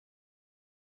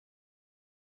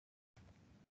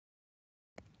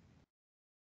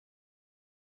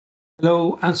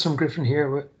Hello, Anselm Griffin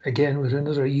here again with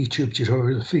another YouTube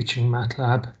tutorial featuring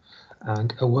Matlab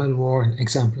and a well-worn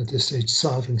example at this stage,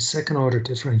 solving second-order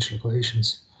differential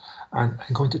equations. And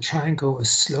I'm going to try and go as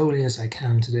slowly as I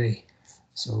can today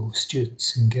so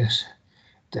students can get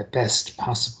the best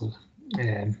possible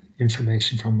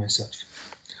information from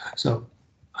myself. So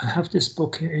I have this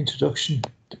book here, Introduction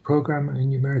to Programming and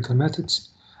Numerical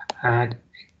Methods, and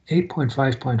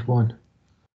 8.5.1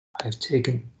 I've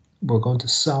taken. We're going to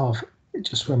solve,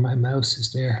 just where my mouse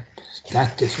is there,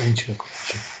 that differential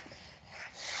equation.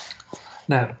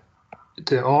 Now,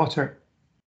 the author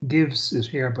gives it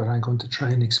here, but I'm going to try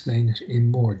and explain it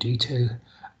in more detail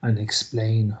and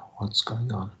explain what's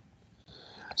going on.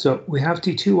 So we have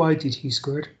d2y dt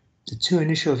squared. The two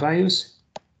initial values,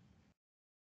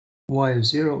 y of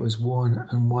 0 is 1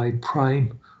 and y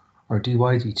prime, or dy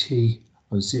dt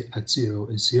at 0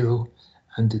 is 0,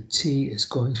 and the t is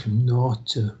going from 0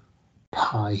 to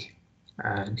pi.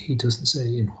 And he doesn't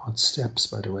say in what steps,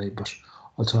 by the way, but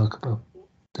I'll talk about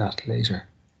that later.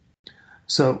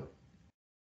 So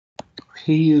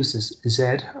he uses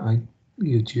z.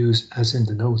 You'd use, as in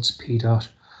the notes, p dot.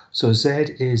 So z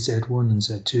is z1 and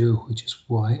z2, which is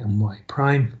y and y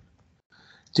prime.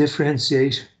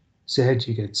 Differentiate z,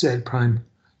 you get z prime.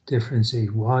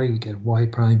 Differentiate y, you get y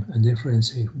prime. And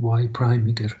differentiate y prime,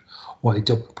 you get y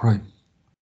double prime.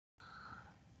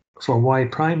 For y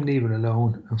prime, leave it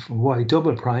alone. And for y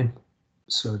double prime,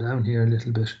 slow down here a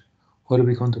little bit. What are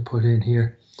we going to put in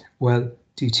here? Well,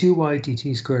 d2y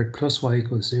dt squared plus y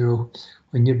equals 0.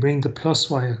 When you bring the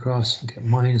plus y across, you get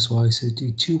minus y. So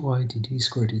d2y dt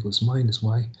squared equals minus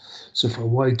y. So for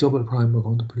y double prime, we're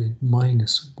going to put in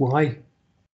minus y.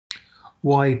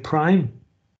 Y prime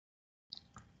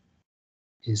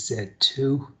is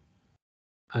z2.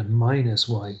 And minus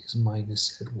y is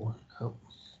minus z1. Oh.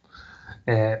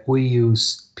 We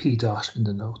use p dot in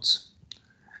the notes.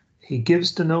 He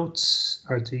gives the notes,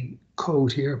 or the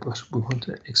code here, but we want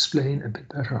to explain a bit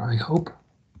better, I hope.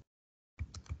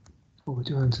 Before we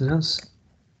do anything else,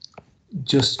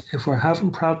 just if we're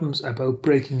having problems about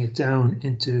breaking it down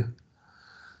into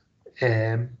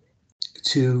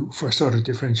to first order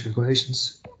differential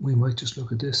equations, we might just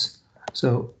look at this.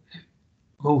 So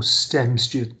most STEM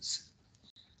students,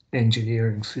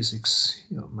 engineering, physics,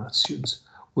 math students,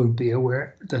 will be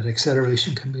aware that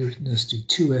acceleration can be written as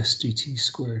d2s dt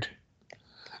squared.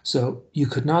 So you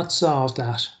could not solve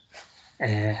that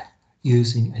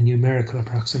using a numerical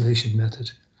approximation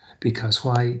method, because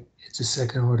why? It's a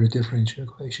second order differential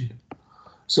equation.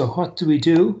 So what do we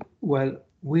do? Well,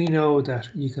 we know that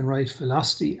you can write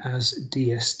velocity as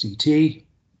ds dt,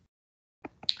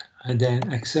 and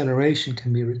then acceleration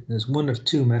can be written as one of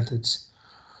two methods.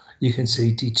 You can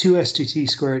say d2s dt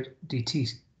squared dt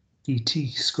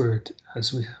squared,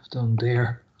 as we have done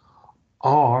there,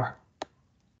 or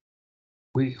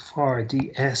for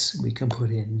ds we can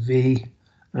put in v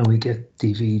and we get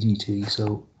dv dt.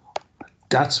 So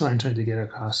that's what I'm trying to get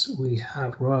across. We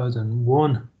have, rather than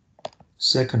one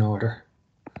second order,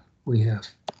 we have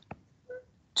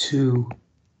two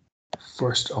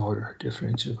first order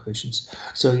differential equations.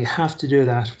 So you have to do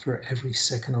that for every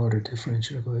second order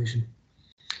differential equation.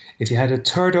 If you had a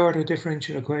third order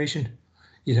differential equation,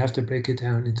 you'd have to break it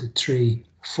down into three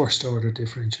first order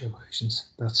differential equations.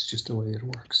 That's just the way it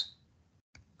works.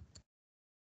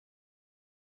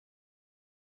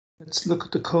 Let's look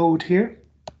at the code here.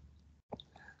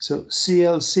 So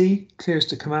CLC clears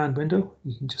the command window.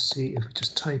 You can just see if we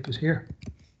just type it here.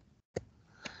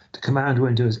 The command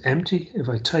window is empty. If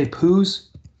I type whos,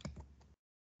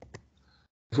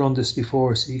 I've run this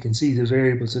before, so you can see the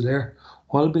variables are there.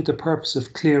 What will be the purpose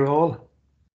of clear all?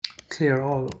 Clear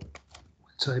all, we'll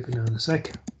type it now in a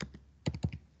sec.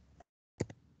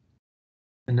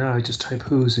 And now I just type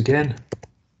whos again,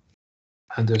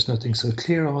 and there's nothing. So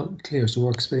clear all clears the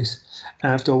workspace.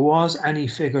 And if there was any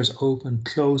figures open,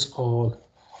 close all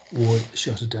would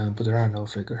shut it down, but there are no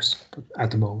figures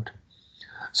at the moment.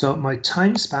 So my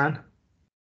time span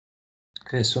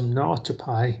is from 0 to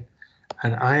pi,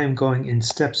 and I am going in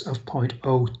steps of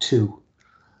 0.02.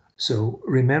 So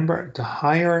remember, the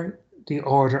higher the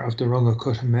order of the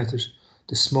Runge-Kutta method,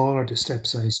 the smaller the step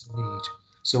size you need.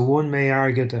 So one may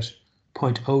argue that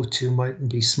 0.02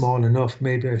 mightn't be small enough.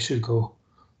 Maybe I should go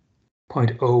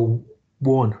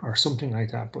 0.01 or something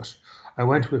like that, but I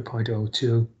went with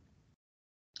 0.02.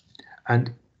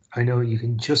 And I know you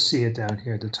can just see it down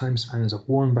here. The time span is of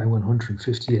 1 by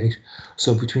 158.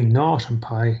 So between 0 and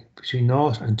pi, between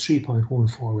 0 and 3.14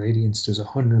 radians, there's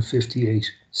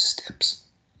 158 steps.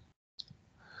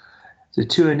 The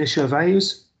two initial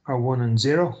values are 1 and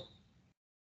 0,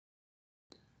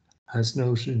 as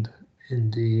noted in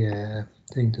the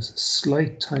think there's a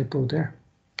slight typo there.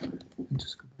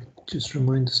 Just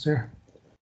remind us there.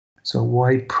 So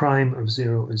y prime of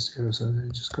 0 is 0. So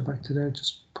just go back to there,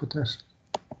 just put that.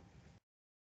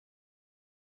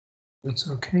 That's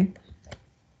okay.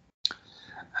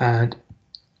 And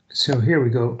so here we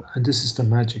go. And this is the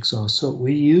magic sauce. So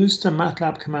we use the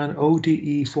Matlab command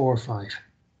ODE45.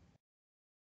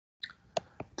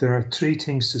 There are three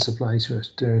things to apply to it.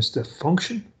 There's the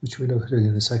function, which we'll look at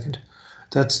in a second.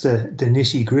 That's the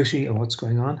nitty-gritty of what's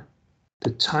going on.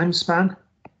 The time span,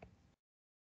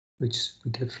 which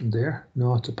we get from there,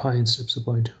 0 to pi in steps of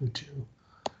 0.02.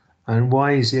 And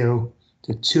y0,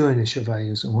 the two initial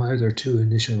values. And why are there two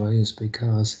initial values?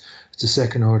 Because it's a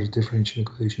second order differential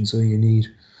equation, so you need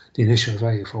the initial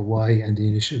value for y and the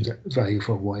initial value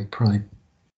for y prime.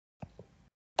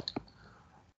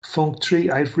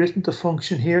 Func3, I've written the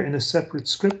function here in a separate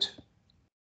script.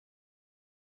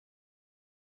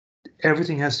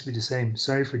 Everything has to be the same.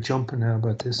 Sorry for jumping now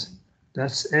about this.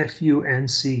 That's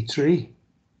func3.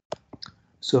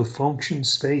 So function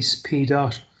space p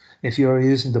dot. If you're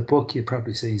using the book, you'd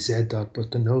probably say z dot, but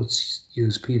the notes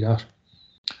use p dot.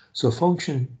 So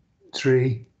function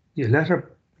 3, you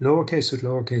letter lowercase with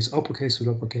lowercase, uppercase with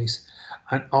uppercase,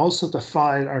 and also the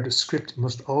file or the script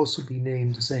must also be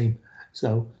named the same.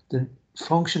 So the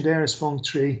function there is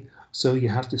func3, so you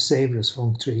have to save it as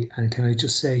func3. And can I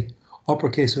just say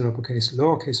uppercase with uppercase,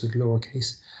 lowercase with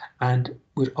lowercase, and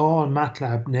with all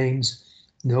Matlab names,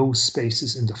 no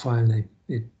spaces in the file name.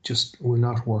 It just will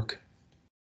not work.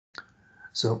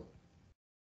 So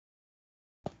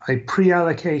I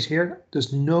pre-allocate here.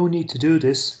 There's no need to do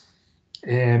this.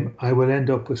 I will end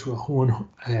up with one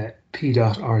p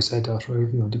dot or z dot, whatever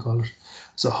you want to call it.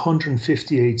 It's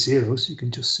 158 zeros. You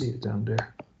can just see it down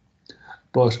there.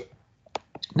 But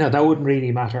now that wouldn't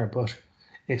really matter. But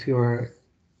if you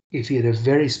had a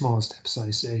very small step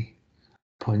size, say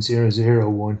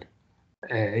 0.001,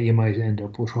 you might end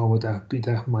up with, what would that be?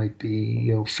 That might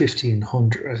be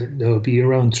 1,500. No, it'd be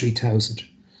around 3,000.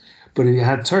 But if you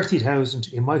had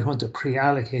 30,000, you might want to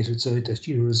pre-allocate it so that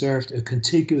you reserved a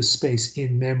contiguous space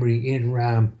in memory in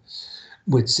RAM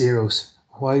with zeros.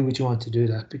 Why would you want to do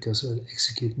that? Because it will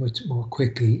execute much more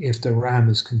quickly if the RAM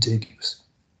is contiguous.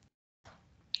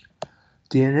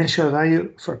 The initial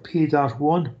value for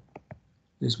p.1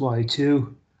 is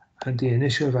y2, and the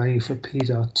initial value for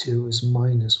p.2 is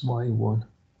minus y1.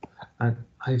 And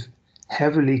I've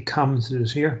heavily commented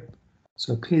it here.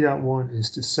 So p.1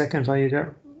 is the second value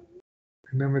there.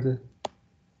 Remember the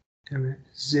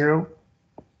 0,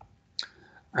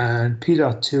 and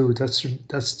p.2,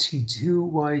 that's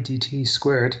t2y dt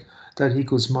squared, that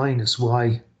equals minus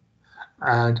y,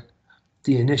 and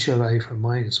the initial value for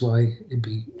minus y would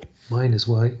be minus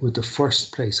y with the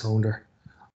first placeholder,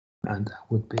 and that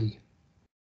would be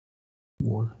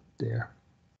 1 there.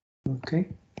 Okay,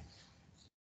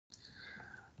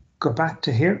 go back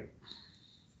to here.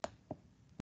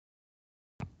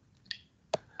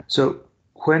 So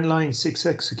when line 6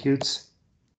 executes,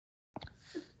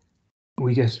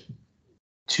 we get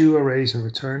two arrays are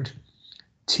returned.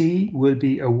 T will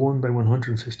be a 1 by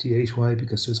 158. Why?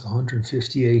 Because there's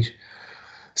 158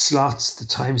 slots. The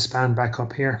time span back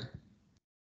up here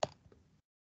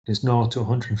is 0 to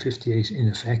 158 in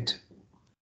effect.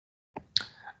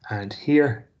 And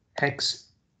here, X,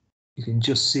 you can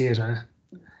just see it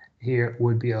here,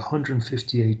 would be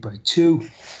 158 by 2.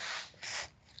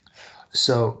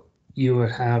 So you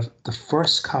would have the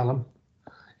first column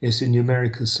is a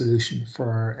numerical solution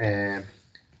for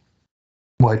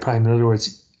y prime. In other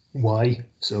words, y.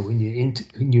 So when you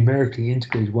numerically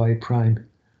integrate y prime,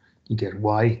 you get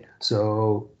y.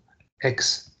 So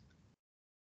X,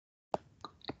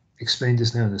 explain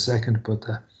this now in a second, but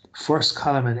the first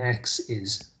column in X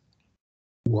is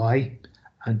y,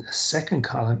 and the second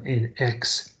column in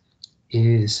X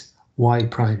is y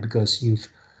prime, because you've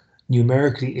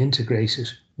numerically integrated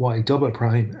y double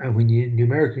prime, and when you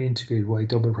numerically integrate y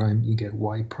double prime, you get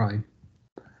y prime.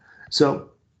 So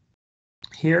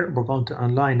here we're going to,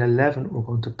 on line 11, we're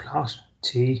going to plot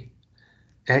t,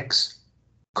 x,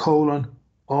 colon,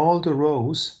 all the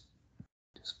rows.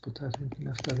 Just put that in,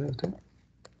 left that out there.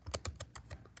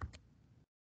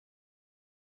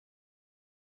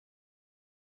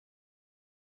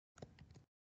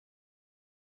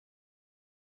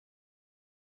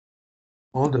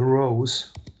 All the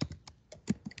rows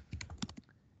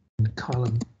in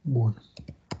column 1.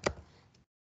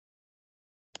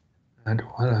 And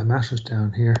while I'm at it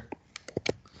down here,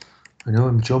 I know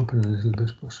I'm jumping a little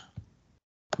bit, but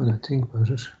when I think about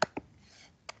it,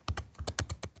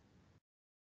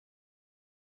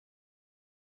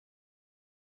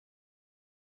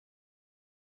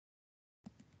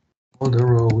 the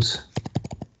rows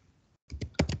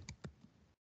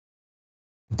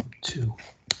 2.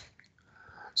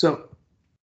 So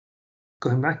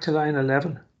going back to line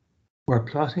 11, we're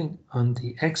plotting on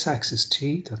the x-axis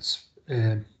t, that's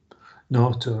 0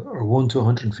 to, or 1 to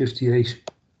 158,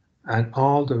 and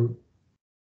all the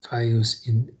values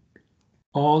in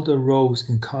all the rows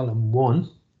in column 1.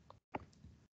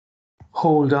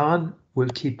 Hold on, we'll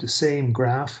keep the same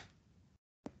graph.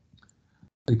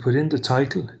 We put in the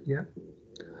title, yeah,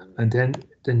 and then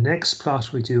the next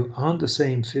plot we do on the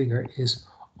same figure is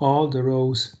all the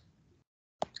rows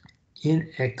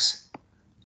in x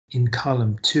in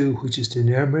column 2, which is the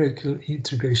numerical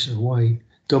integration of y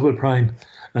double prime,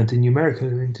 and the numerical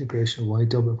integration of y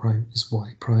double prime is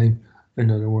y prime,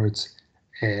 in other words,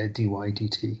 dy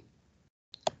dt.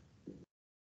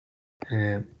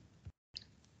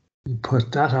 We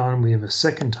put that on, we have a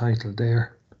second title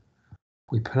there.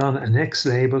 We put on an x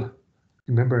label.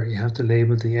 Remember, you have to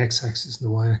label the x-axis and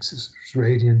the y-axis,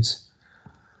 radians.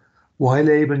 Y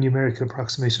label, numerical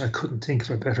approximation. I couldn't think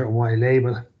of a better y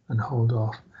label, and hold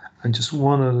off. And just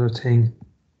one other thing,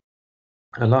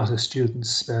 a lot of students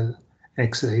spell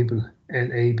x label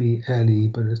L-A-B-L-E,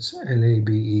 but it's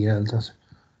L-A-B-E-L. That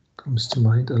comes to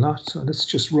mind a lot. So let's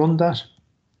just run that.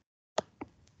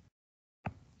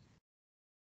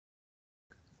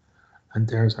 And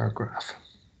there's our graph.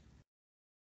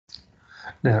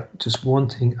 Now, just one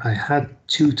thing, I had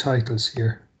 2 titles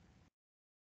here,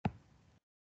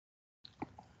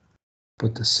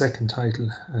 but the second title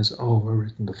has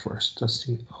overwritten the first. That's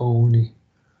the only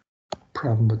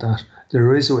problem with that.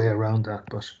 There is a way around that,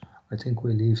 but I think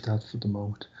we'll leave that for the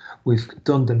moment. We've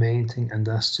done the main thing, and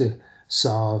that's to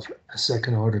solve a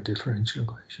second order differential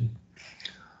equation.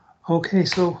 Okay,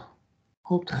 so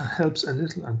hope that helps a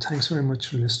little, and thanks very much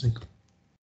for listening.